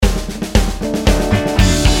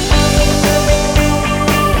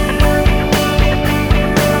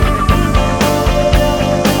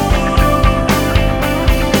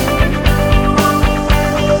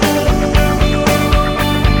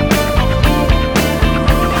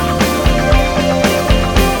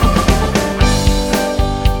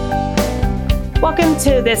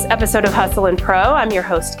to this episode of Hustle and Pro. I'm your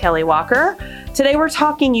host, Kelly Walker. Today we're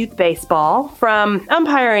talking youth baseball, from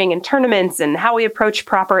umpiring and tournaments and how we approach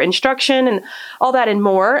proper instruction and all that and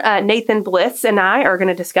more. Nathan Bliss and I are going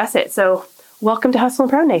to discuss it. So welcome to Hustle and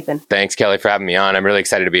Pro, Nathan. Thanks, Kelly, for having me on. I'm really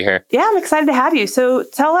excited to be here. Yeah, I'm excited to have you. So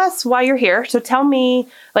tell us why you're here. So tell me,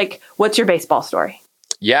 what's your baseball story?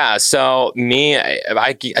 Yeah, so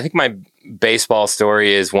I think my baseball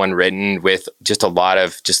story is one written with just a lot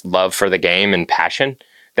of just love for the game and passion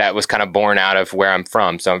that was kind of born out of where I'm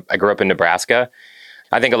from. So I grew up in Nebraska.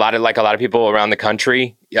 I think a lot of people around the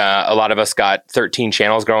country, a lot of us got 13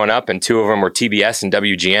 channels growing up, and 2 of them were TBS and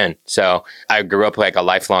WGN. So I grew up like a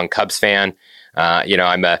lifelong Cubs fan.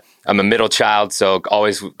 I'm a middle child, so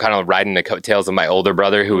always kind of riding the coattails of my older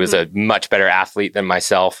brother, who was a much better athlete than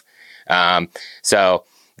myself. So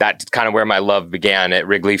that's kind of where my love began at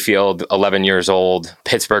Wrigley Field, 11 years old,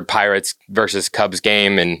 Pittsburgh Pirates versus Cubs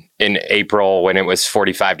game in April when it was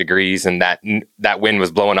 45 degrees and that wind was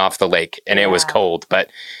blowing off the lake and it was cold. But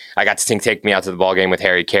I got to take me out to the ball game with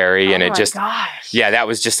Harry Carey, and that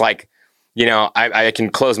was just like, I can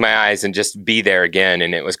close my eyes and just be there again,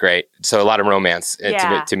 and it was great. So a lot of romance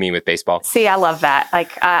to me with baseball. See, I love that.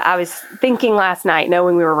 I was thinking last night,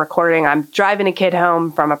 knowing we were recording, I'm driving a kid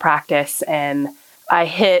home from a practice, and I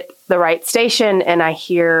hit the right station, and I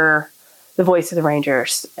hear the voice of the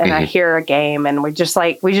Rangers, and I hear a game, and we just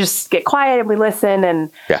get quiet and we listen. And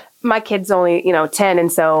my kid's only 10, and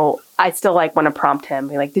so I still want to prompt him,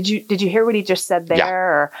 be like, "Did you hear what he just said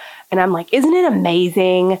there?" And I'm like, "Isn't it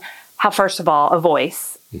amazing how, first of all, a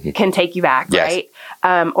voice can take you back, right?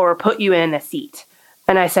 Or put you in a seat?"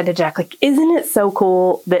 And I said to Jack, "Isn't it so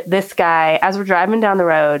cool that this guy, as we're driving down the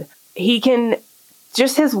road, he can."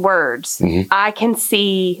 Just his words, I can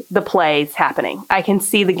see the plays happening. I can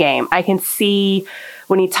see the game. I can see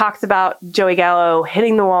when he talks about Joey Gallo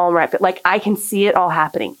hitting the wall right, but I can see it all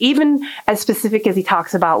happening. Even as specific as he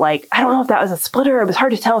talks about, I don't know if that was a splitter. It was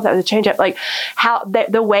hard to tell if that was a changeup. How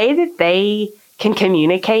the way that they can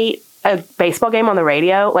communicate a baseball game on the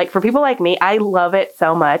radio. For people like me, I love it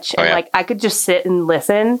so much. And I could just sit and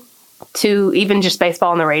listen to even just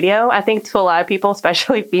baseball on the radio. I think to a lot of people,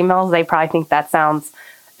 especially females, they probably think that sounds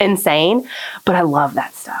insane, but I love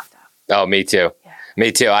that stuff. Oh, me too. Yeah.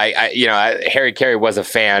 Me too. Harry Carey was a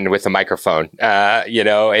fan with a microphone,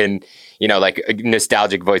 and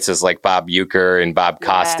nostalgic voices like Bob Uecker and Bob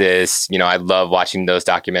Costas. I love watching those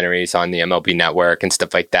documentaries on the MLB Network and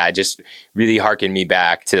stuff like that. Just really harken me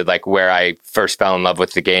back to where I first fell in love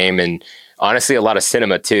with the game, and honestly, a lot of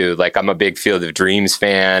cinema too. I'm a big Field of Dreams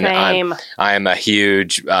fan. Same. I'm a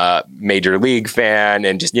huge Major League fan,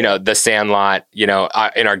 and just The Sandlot. In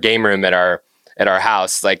our game room at our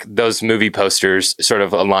house, those movie posters sort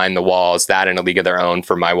of align the walls. That and A League of Their Own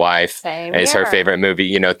for my wife is her favorite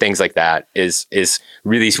movie. Things like that is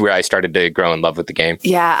really where I started to grow in love with the game.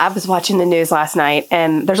 Yeah, I was watching the news last night,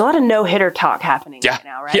 and there's a lot of no-hitter talk happening right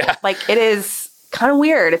now, right? Yeah. It is kind of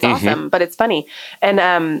weird. It's awesome, but it's funny. And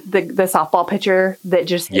the softball pitcher that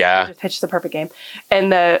just pitched the perfect game,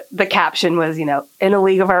 and the caption was, in a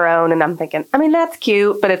league of our own. And I'm thinking, that's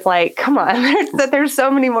cute, but it's come on, there's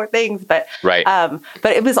so many more things. But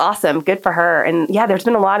but it was awesome. Good for her. And there's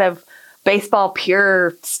been a lot of baseball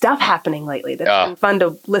pure stuff happening lately that's been fun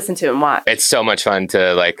to listen to and watch. It's so much fun to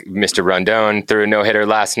Mr. Rondon threw a no-hitter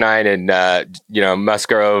last night, and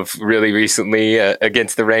Musgrove really recently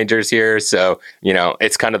against the Rangers here. So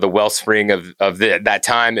it's kind of the wellspring of that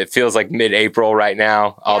time. It feels like mid-April right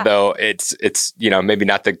now, although it's maybe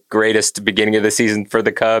not the greatest beginning of the season for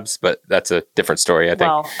the Cubs, but that's a different story, I think.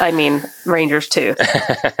 Well, Rangers too.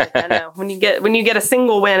 I know when you get a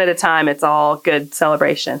single win at a time, it's all good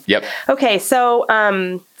celebration. Yep. Okay,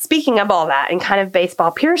 so speaking of all that and kind of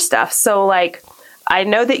baseball pure stuff, so I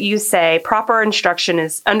know that you say proper instruction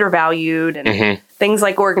is undervalued and things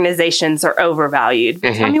like organizations are overvalued.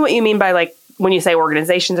 Tell me what you mean by when you say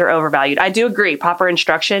organizations are overvalued. I do agree. Proper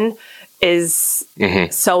instruction is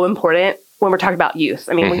so important when we're talking about youth.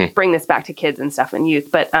 We bring this back to kids and stuff and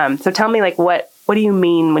youth, but so tell me what do you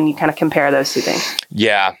mean when you kind of compare those two things?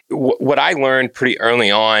 Yeah, what I learned pretty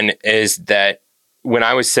early on is that when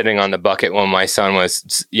I was sitting on the bucket when my son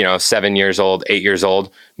was, 7 years old, 8 years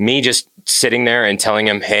old, me just sitting there and telling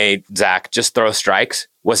him, "Hey, Zach, just throw strikes,"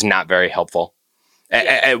 was not very helpful.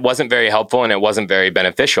 It wasn't very helpful, and it wasn't very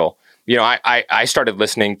beneficial. I started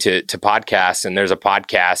listening to podcasts, and there's a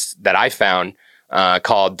podcast that I found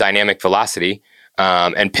called Dynamic Velocity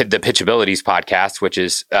and the Pitchabilities podcast, which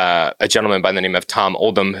is a gentleman by the name of Tom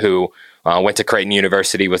Oldham, who went to Creighton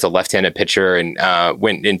University, was a left-handed pitcher, and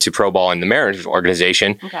went into pro ball in the Mariners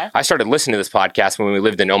organization. Okay. I started listening to this podcast when we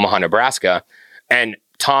lived in Omaha, Nebraska, and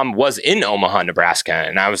Tom was in Omaha, Nebraska.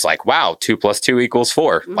 And I was like, wow, 2 + 2 =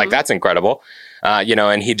 4. Like, that's incredible.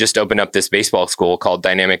 And he just opened up this baseball school called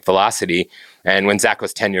Dynamic Velocity. And when Zach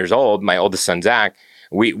was 10 years old, my oldest son, Zach,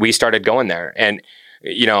 we started going there. And,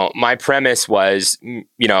 my premise was,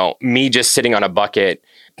 me just sitting on a bucket,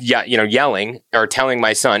 yelling or telling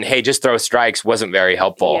my son, hey, just throw strikes wasn't very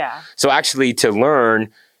helpful. Yeah. So actually to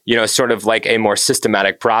learn, sort of like a more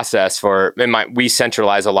systematic process we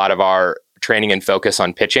centralize a lot of our training and focus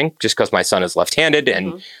on pitching just because my son is left-handed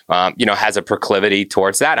and, has a proclivity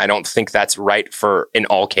towards that. I don't think that's right in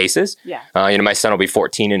all cases. Yeah. My son will be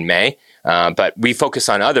 14 in May. But we focus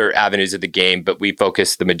on other avenues of the game, but we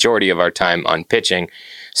focus the majority of our time on pitching.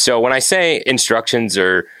 So when I say instruction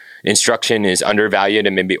is undervalued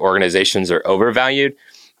and maybe organizations are overvalued,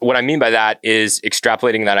 what I mean by that is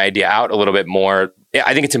extrapolating that idea out a little bit more.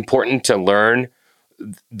 I think it's important to learn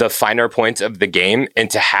the finer points of the game and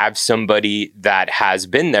to have somebody that has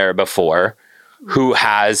been there before who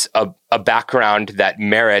has a background that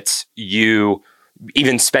merits you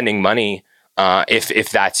even spending money if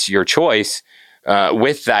that's your choice,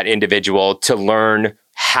 with that individual to learn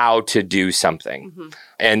how to do something.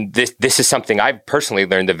 And this is something I've personally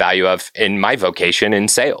learned the value of in my vocation in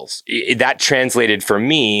sales. That translated for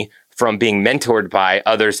me from being mentored by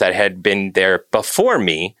others that had been there before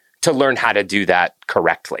me to learn how to do that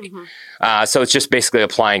correctly. So it's just basically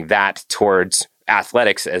applying that towards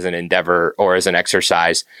athletics as an endeavor or as an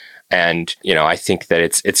exercise. And, I think that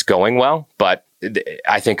it's going well, but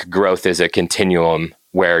I think growth is a continuum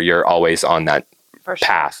where you're always on that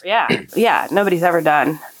path. Yeah. Yeah. Nobody's ever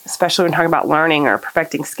done, especially when talking about learning or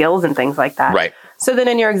perfecting skills and things like that. Right. So then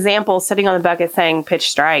in your example, sitting on the bucket saying pitch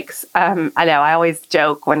strikes, I know I always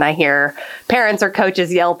joke when I hear parents or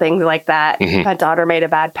coaches yell things like that. My daughter made a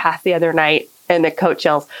bad pass the other night and the coach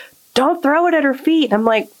yells, don't throw it at her feet. And I'm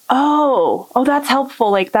like, oh, that's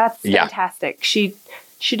helpful. Like, that's fantastic. She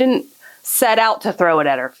didn't set out to throw it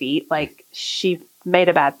at her feet. Like, she made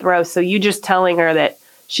a bad throw. So you just telling her that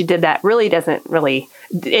she did that doesn't really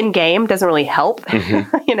help,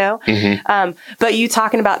 But you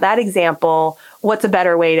talking about that example, what's a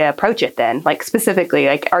better way to approach it then? Like, specifically,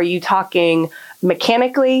 like, are you talking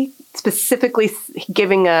mechanically, specifically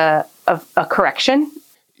giving a correction?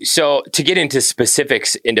 So to get into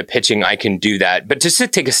specifics into pitching, I can do that. But just to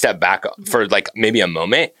take a step back for like maybe a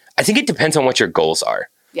moment, I think it depends on what your goals are.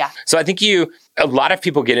 Yeah. So I think a lot of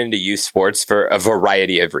people get into youth sports for a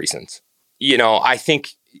variety of reasons. I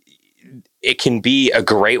think it can be a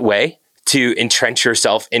great way to entrench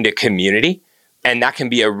yourself into community. And that can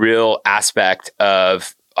be a real aspect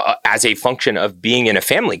of, as a function of being in a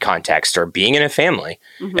family context or being in a family.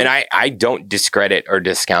 And I don't discredit or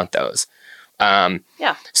discount those.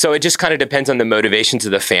 So it just kind of depends on the motivations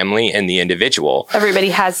of the family and the individual. Everybody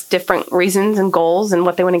has different reasons and goals and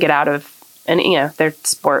what they want to get out of their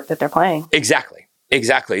sport that they're playing. Exactly.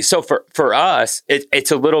 So for us,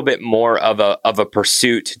 it's a little bit more of a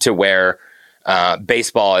pursuit to where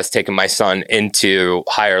baseball has taken my son into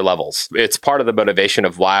higher levels. It's part of the motivation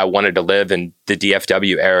of why I wanted to live in the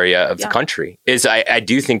DFW area of the country. Is I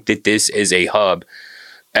do think that this is a hub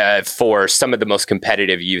for some of the most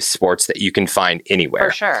competitive youth sports that you can find anywhere.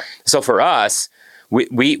 For sure. So for us,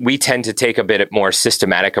 we tend to take a bit more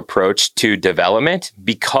systematic approach to development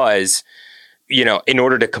because, in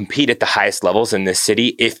order to compete at the highest levels in this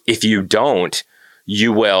city, if you don't,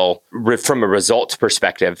 you will, from a results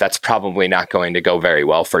perspective, that's probably not going to go very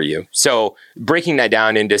well for you. So breaking that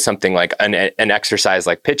down into something like an exercise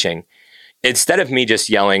like pitching, instead of me just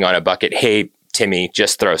yelling on a bucket, hey, Timmy,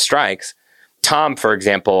 just throw strikes, Tom, for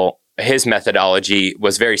example, his methodology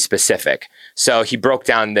was very specific. So he broke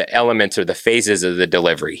down the elements or the phases of the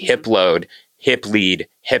delivery: hip load, hip lead,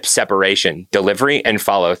 hip separation, delivery, and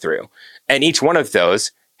follow through. And each one of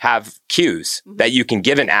those have cues that you can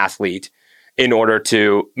give an athlete in order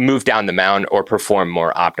to move down the mound or perform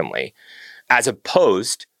more optimally, as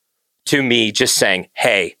opposed to me just saying,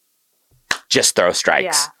 hey, just throw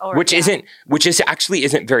strikes, which actually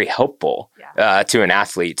isn't very helpful to an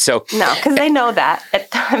athlete. So no, because they know that.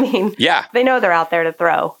 They know they're out there to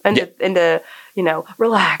throw and to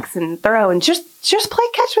relax and throw and just play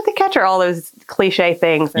catch with the catcher. All those cliche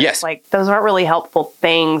things. And it's like those aren't really helpful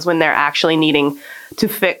things when they're actually needing to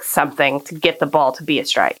fix something to get the ball to be a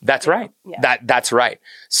strike. That's right. Yeah. That's right.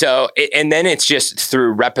 So, and then it's just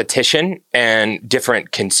through repetition and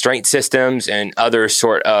different constraint systems and other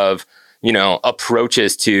sort of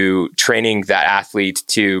approaches to training that athlete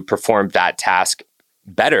to perform that task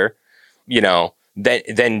better,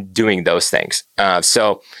 than doing those things.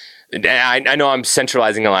 So I know I'm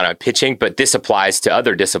centralizing a lot on pitching, but this applies to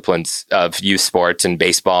other disciplines of youth sports and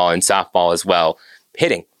baseball and softball as well.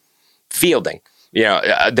 hitting, fielding.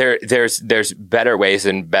 There's better ways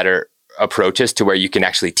and better approaches to where you can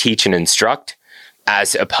actually teach and instruct,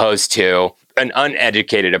 as opposed to an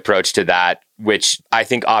uneducated approach to that, which I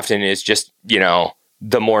think often is just,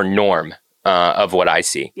 the more norm of what I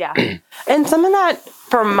see. Yeah. And some of that,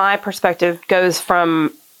 from my perspective, goes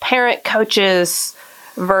from parent coaches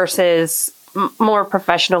versus more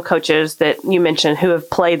professional coaches that you mentioned who have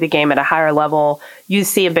played the game at a higher level. You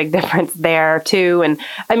see a big difference there too. And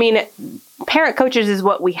I mean, parent coaches is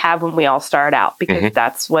what we have when we all start out, because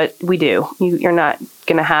that's what we do. You're not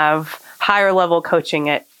going to have higher level coaching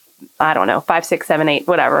at, I don't know, 5, 6, 7, 8,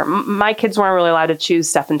 whatever. My kids weren't really allowed to choose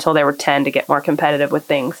stuff until they were 10 to get more competitive with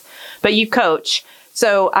things. But you coach.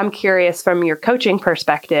 So I'm curious, from your coaching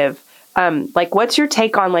perspective, what's your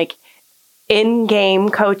take on in-game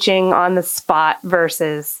coaching on the spot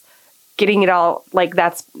versus getting it all,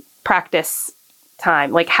 that's practice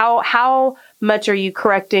time? How much are you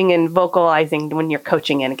correcting and vocalizing when you're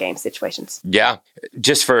coaching in game situations? Yeah.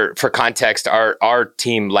 Just for context, our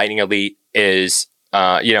team, Lightning Elite, is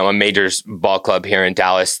a majors ball club here in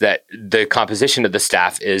Dallas, that the composition of the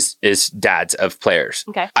staff is dads of players.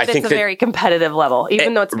 Okay. I think it's a very competitive level,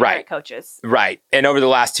 even though it's parent coaches. Right. And over the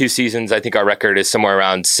last 2 seasons, I think our record is somewhere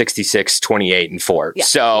around 66, 28, and 4. Yeah,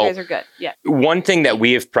 so you guys are good. Yeah. One thing that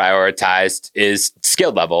we have prioritized is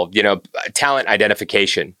skill level, talent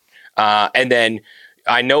identification. And then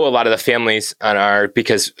I know a lot of the families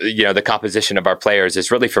because the composition of our players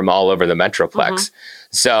is really from all over the Metroplex.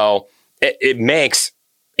 So it makes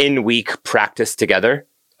in-week practice together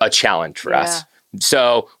a challenge for us.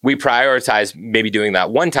 So we prioritize maybe doing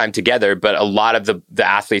that one time together, but a lot of the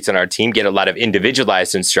athletes on our team get a lot of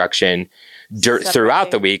individualized instruction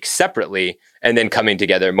throughout the week separately, and then coming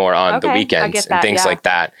together more on the weekends and things like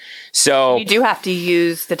that. So you do have to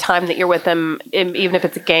use the time that you're with them, even if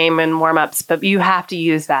it's a game and warm-ups, but you have to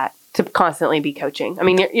use that to constantly be coaching. I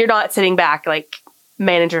mean, you're not sitting back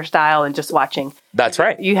manager style and just watching. That's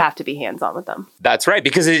right. You have to be hands-on with them. That's right,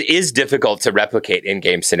 because it is difficult to replicate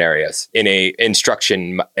in-game scenarios in a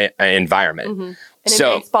instruction environment. And in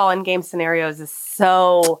baseball, in-game scenarios is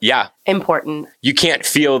so important. You can't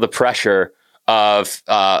feel the pressure of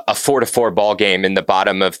a 4-4 ball game in the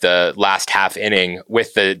bottom of the last half inning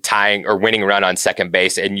with the tying or winning run on second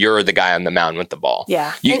base, and you're the guy on the mound with the ball.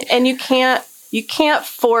 Yeah, and you can't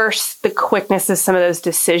force the quickness of some of those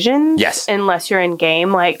decisions unless you're in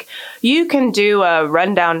game. You can do a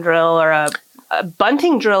rundown drill or a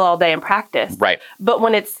bunting drill all day in practice. Right. But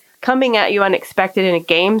when it's coming at you unexpected in a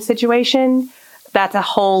game situation, that's a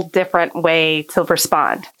whole different way to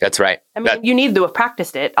respond. That's right. I mean, you need to have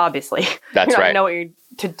practiced it, obviously. That's right. You know what you're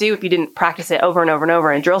to do if you didn't practice it over and over and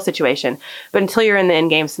over in a drill situation. But until you're in the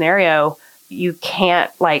in-game scenario, you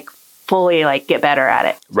can't fully get better at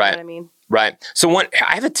it. Right. You know what I mean? Right. So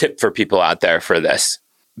I have a tip for people out there for this,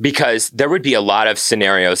 because there would be a lot of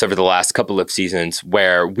scenarios over the last couple of seasons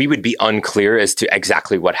where we would be unclear as to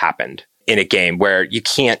exactly what happened in a game, where you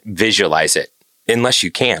can't visualize it unless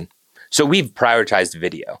you can. So we've prioritized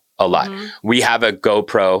video a lot. We have a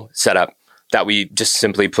GoPro setup that we just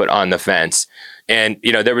simply put on the fence. And,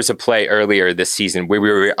 there was a play earlier this season where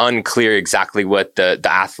we were unclear exactly what the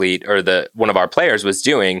athlete or one of our players was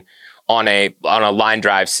doing on a line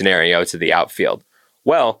drive scenario to the outfield.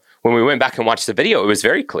 Well, when we went back and watched the video, it was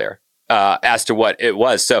very clear as to what it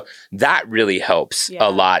was. So that really helps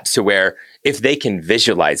a lot, to where if they can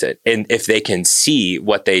visualize it and if they can see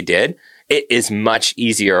what they did, it is much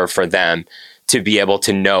easier for them to be able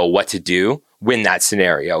to know what to do when that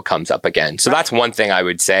scenario comes up again. So that's one thing I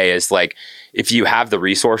would say is, if you have the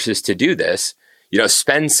resources to do this,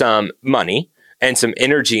 spend some money and some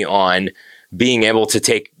energy on being able to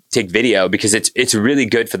take video, because it's really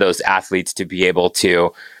good for those athletes to be able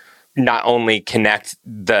to not only connect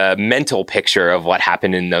the mental picture of what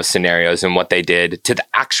happened in those scenarios and what they did to the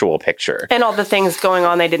actual picture. And all the things going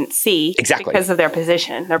on they didn't see because of their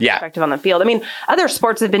position, their perspective on the field. I mean, other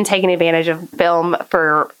sports have been taking advantage of film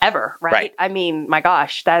forever, right? I mean, my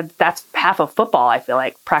gosh, that's half of football, I feel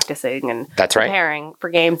like, practicing and preparing for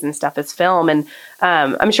games and stuff is film. And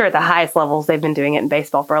I'm sure at the highest levels, they've been doing it in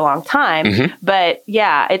baseball for a long time. But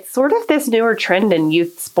yeah, it's sort of this newer trend in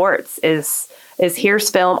youth sports is here's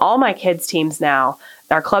film. All my kids' teams now,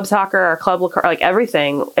 our club soccer, our club lacrosse,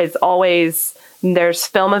 everything is always, there's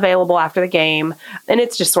film available after the game. And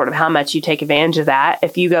it's just sort of how much you take advantage of that.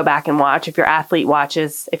 If you go back and watch, if your athlete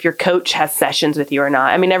watches, if your coach has sessions with you or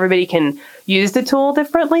not. I mean, everybody can use the tool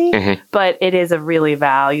differently, but it is a really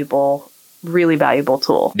valuable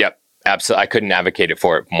tool. Yep, absolutely. I couldn't advocate it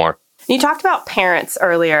for it more. You talked about parents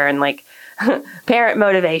earlier and parent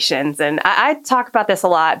motivations. And I talk about this a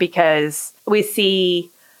lot because we see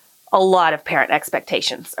a lot of parent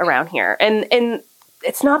expectations around here. And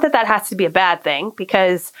it's not that has to be a bad thing,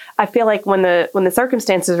 because I feel like when the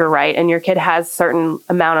circumstances are right and your kid has a certain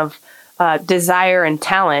amount of desire and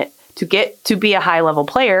talent to get to be a high level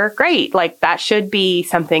player, great. Like that should be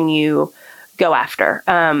something you go after.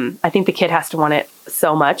 I think the kid has to want it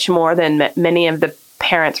so much more than many of the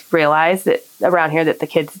parents realize that around here that the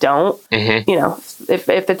kids don't. Mm-hmm. You know, if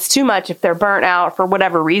it's too much, if they're burnt out for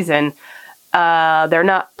whatever reason,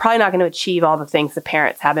 they're probably not going to achieve all the things the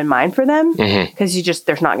parents have in mind for them, because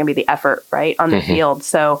there's not going to be the effort right on the field.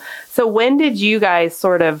 So when did you guys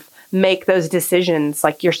sort of make those decisions?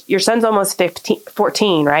 Like your son's almost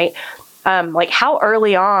 14, right? Like how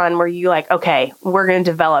early on were you like, okay, we're going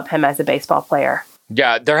to develop him as a baseball player?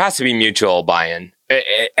 Yeah, there has to be mutual buy-in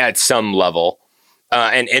at some level.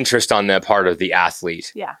 And interest on the part of the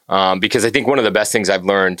athlete. Yeah. Because I think one of the best things I've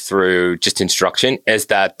learned through just instruction is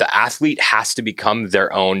that the athlete has to become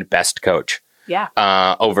their own best coach. Yeah.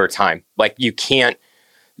 Over time. Like you can't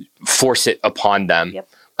force it upon them. Yep.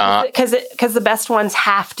 Because the best ones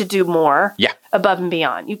have to do more above and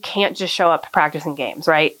beyond. You can't just show up to practice and games,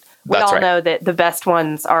 right? We all know that the best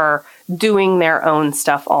ones are doing their own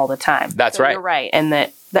stuff all the time. That's right. You're right. And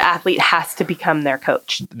that the athlete has to become their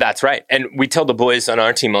coach. That's right. And we tell the boys on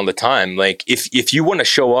our team all the time, like if you want to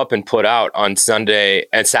show up and put out on Sunday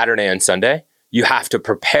and Saturday and Sunday, you have to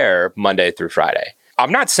prepare Monday through Friday.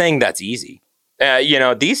 I'm not saying that's easy.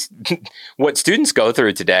 What students go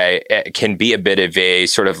through today can be a bit of a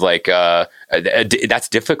sort of like that's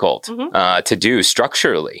difficult to do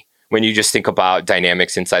structurally when you just think about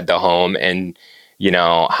dynamics inside the home and,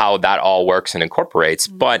 how that all works and incorporates.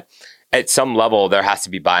 But at some level, there has to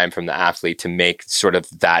be buy-in from the athlete to make sort of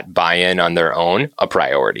that buy-in on their own a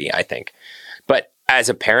priority, I think. But as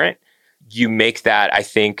a parent, you make that, I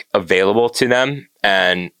think, available to them.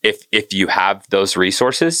 And if you have those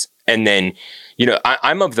resources, and then,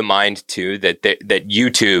 I'm of the mind too that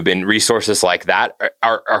YouTube and resources like that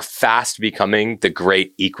are fast becoming the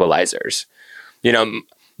great equalizers.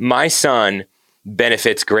 My son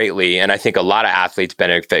benefits greatly, and I think a lot of athletes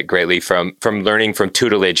benefit greatly from learning from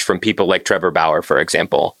tutelage from people like Trevor Bauer, for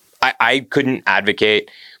example. I couldn't advocate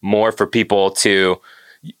more for people to.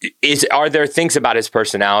 Are there things about his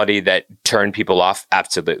personality that turn people off?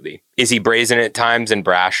 Absolutely. Is he brazen at times and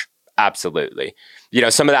brash? Absolutely.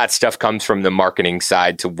 Some of that stuff comes from the marketing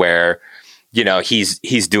side to where,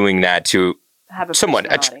 he's doing that to have a someone.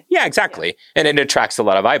 Yeah, exactly. Yeah. And it attracts a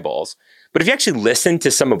lot of eyeballs. But if you actually listen to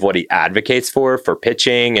some of what he advocates for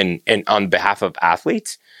pitching and on behalf of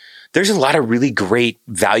athletes, there's a lot of really great,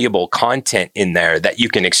 valuable content in there that you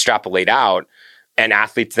can extrapolate out, and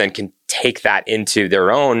athletes then can take that into their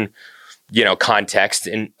own, context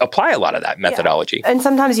and apply a lot of that methodology. Yeah. And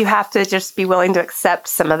sometimes you have to just be willing to accept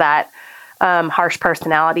some of that harsh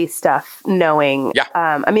personality stuff, knowing,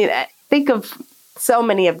 think of so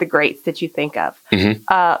many of the greats that you think of.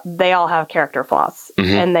 They all have character flaws,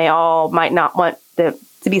 and they all might not want to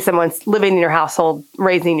be someone living in your household,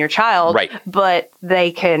 raising your child, right. But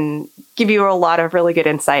they can give you a lot of really good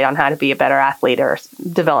insight on how to be a better athlete or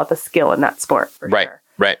develop a skill in that sport. For sure.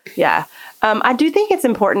 Right. Yeah. I do think it's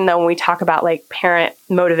important, though, when we talk about like parent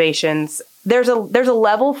motivations, there's a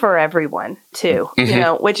level for everyone too,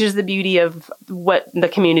 which is the beauty of what the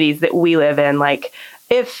communities that we live in. Like,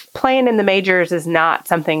 if playing in the majors is not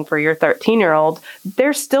something for your 13-year-old,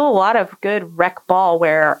 there's still a lot of good rec ball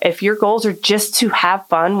where if your goals are just to have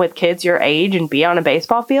fun with kids your age and be on a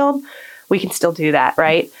baseball field, we can still do that,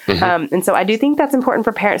 right? And so I do think that's important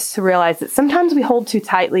for parents to realize that sometimes we hold too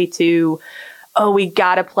tightly to, we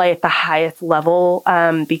got to play at the highest level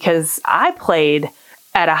because I played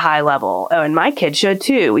at a high level. Oh, and my kids should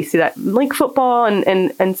too. We see that in like football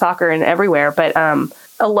and soccer and everywhere. But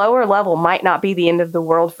a lower level might not be the end of the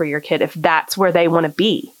world for your kid if that's where they want to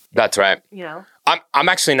be. That's right. I'm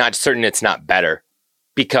actually not certain it's not better,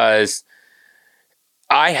 because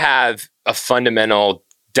I have a fundamental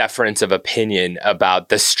difference of opinion about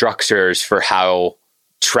the structures for how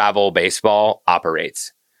travel baseball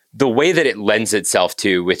operates. The way that it lends itself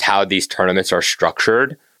to with how these tournaments are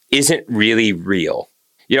structured isn't really real.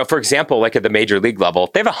 For example, like at the major league level,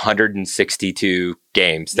 they have 162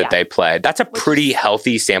 games that they play. That's a pretty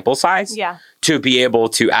healthy sample size to be able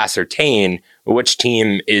to ascertain which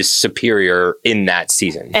team is superior in that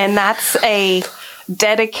season. And that's a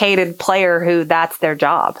dedicated player who that's their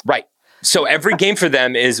job. Right. So every game for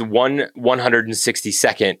them is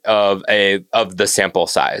 1/162nd of the sample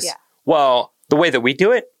size. Yeah. Well, the way that we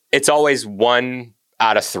do it, it's always 1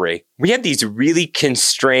 out of 3. We have these really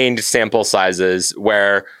constrained sample sizes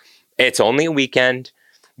where It's only a weekend.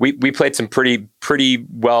 We played some pretty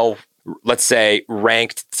well, let's say,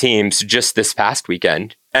 ranked teams just this past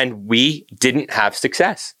weekend, and we didn't have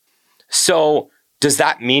success. So does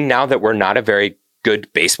that mean now that we're not a very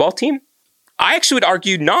good baseball team? I actually would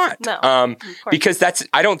argue not, because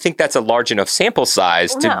I don't think that's a large enough sample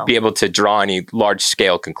size to be able to draw any large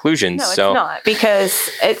scale conclusions. No, it's not,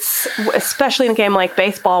 because it's, especially in a game like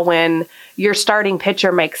baseball, when your starting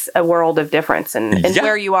pitcher makes a world of difference in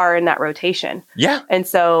where you are in that rotation. Yeah. And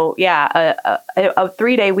so, a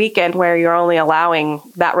 3-day weekend where you're only allowing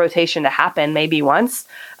that rotation to happen maybe once,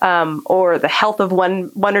 or the health of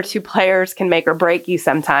one or two players can make or break you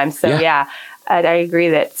sometimes. So I agree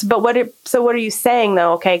that. But what are you saying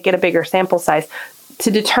though? Okay, get a bigger sample size to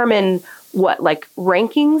determine what, like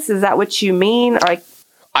rankings? Is that what you mean? Or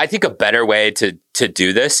I think a better way to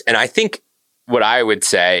do this, and I think what I would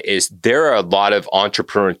say is there are a lot of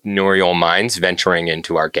entrepreneurial minds venturing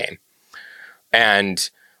into our game. And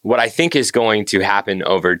what I think is going to happen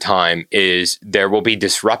over time is there will be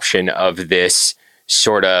disruption of this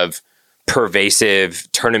sort of pervasive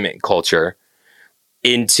tournament culture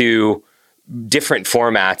into different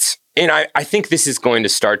formats. And I think this is going to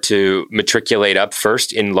start to matriculate up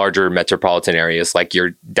first in larger metropolitan areas like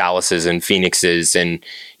your Dallases and Phoenixes and,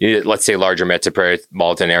 let's say, larger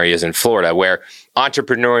metropolitan areas in Florida, where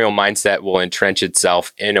entrepreneurial mindset will entrench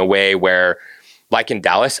itself in a way where, like in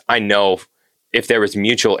Dallas, I know if there was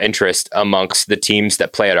mutual interest amongst the teams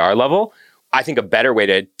that play at our level, I think a better way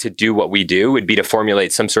to do what we do would be to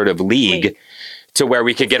formulate some sort of league to where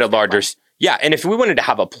we could get a larger... Yeah, and if we wanted to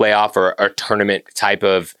have a playoff or a tournament type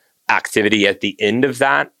of activity at the end of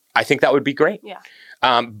that, I think that would be great. Yeah.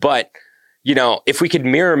 But, if we could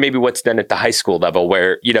mirror maybe what's done at the high school level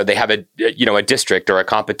where, they have a district or a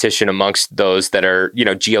competition amongst those that are,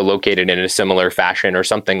 geolocated in a similar fashion or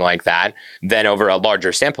something like that, then over a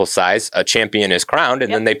larger sample size, a champion is crowned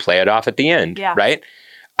and then they play it off at the end, right?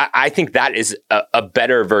 I think that is a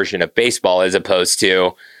better version of baseball as opposed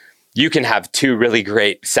to... You can have 2 really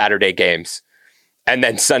great Saturday games, and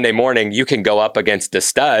then Sunday morning you can go up against a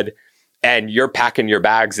stud, and you're packing your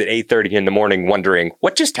bags at 8:30 in the morning, wondering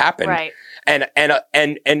what just happened. Right.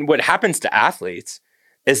 And what happens to athletes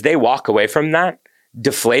is they walk away from that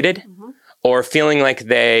deflated or feeling like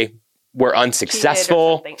they were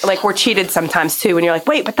unsuccessful, like we're cheated sometimes too. When you're like,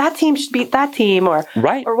 wait, but that team should beat that team, or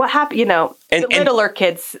what happened? And littler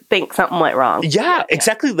kids think something went wrong. Yeah,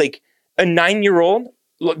 exactly. Like a 9-year-old.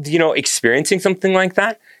 Experiencing something like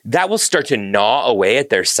that will start to gnaw away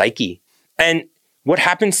at their psyche. And what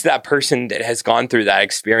happens to that person that has gone through that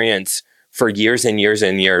experience for years and years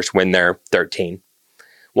and years when they're 13?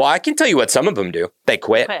 Well, I can tell you what some of them do. They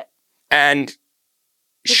quit. And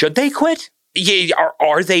should they quit?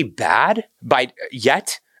 Are they bad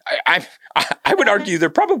yet? I would argue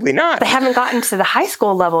they're probably not. They haven't gotten to the high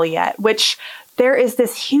school level yet, which there is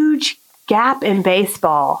this huge gap in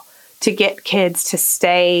baseball to get kids to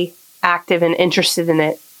stay active and interested in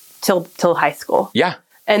it till high school. Yeah.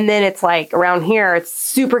 And then it's like around here, it's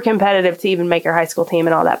super competitive to even make your high school team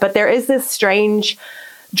and all that. But there is this strange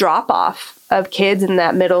drop off of kids in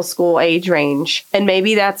that middle school age range. And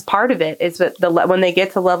maybe that's part of it, is that when they get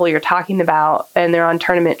to the level you're talking about and they're on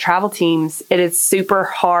tournament travel teams, it is super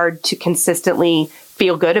hard to consistently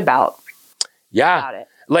feel good about it.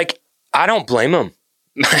 Like, I don't blame them.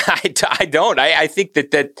 I don't. I think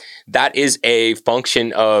that is a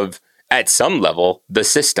function of, at some level, the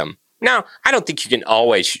system. Now, I don't think you can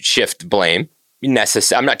always shift blame.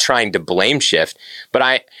 I'm not trying to blame shift,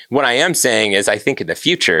 but what I am saying is I think in the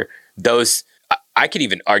future, I could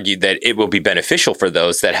even argue that it will be beneficial for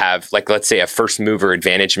those that have, like, let's say, a first mover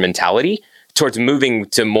advantage mentality towards moving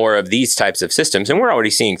to more of these types of systems. And we're already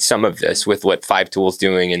seeing some of this with what Five Tool's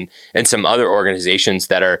doing and some other organizations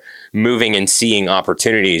that are moving and seeing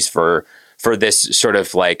opportunities for this sort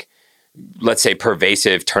of, like, let's say,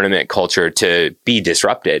 pervasive tournament culture to be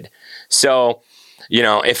disrupted. So,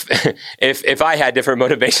 if I had different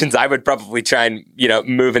motivations, I would probably try and,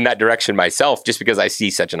 move in that direction myself, just because I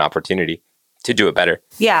see such an opportunity to do it better.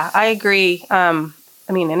 Yeah, I agree.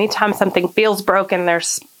 Anytime something feels broken,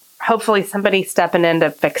 there's hopefully somebody stepping in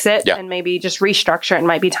to fix it and maybe just restructure it. It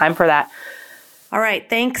might be time for that. All right.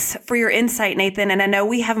 Thanks for your insight, Nathan. And I know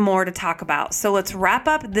we have more to talk about. So let's wrap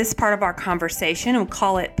up this part of our conversation and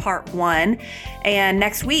call it part 1. And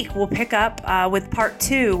next week, we'll pick up with part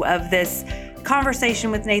 2 of this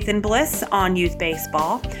conversation with Nathan Bliss on youth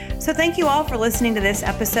baseball. So thank you all for listening to this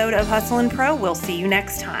episode of Hustle and Pro. We'll see you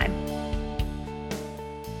next time.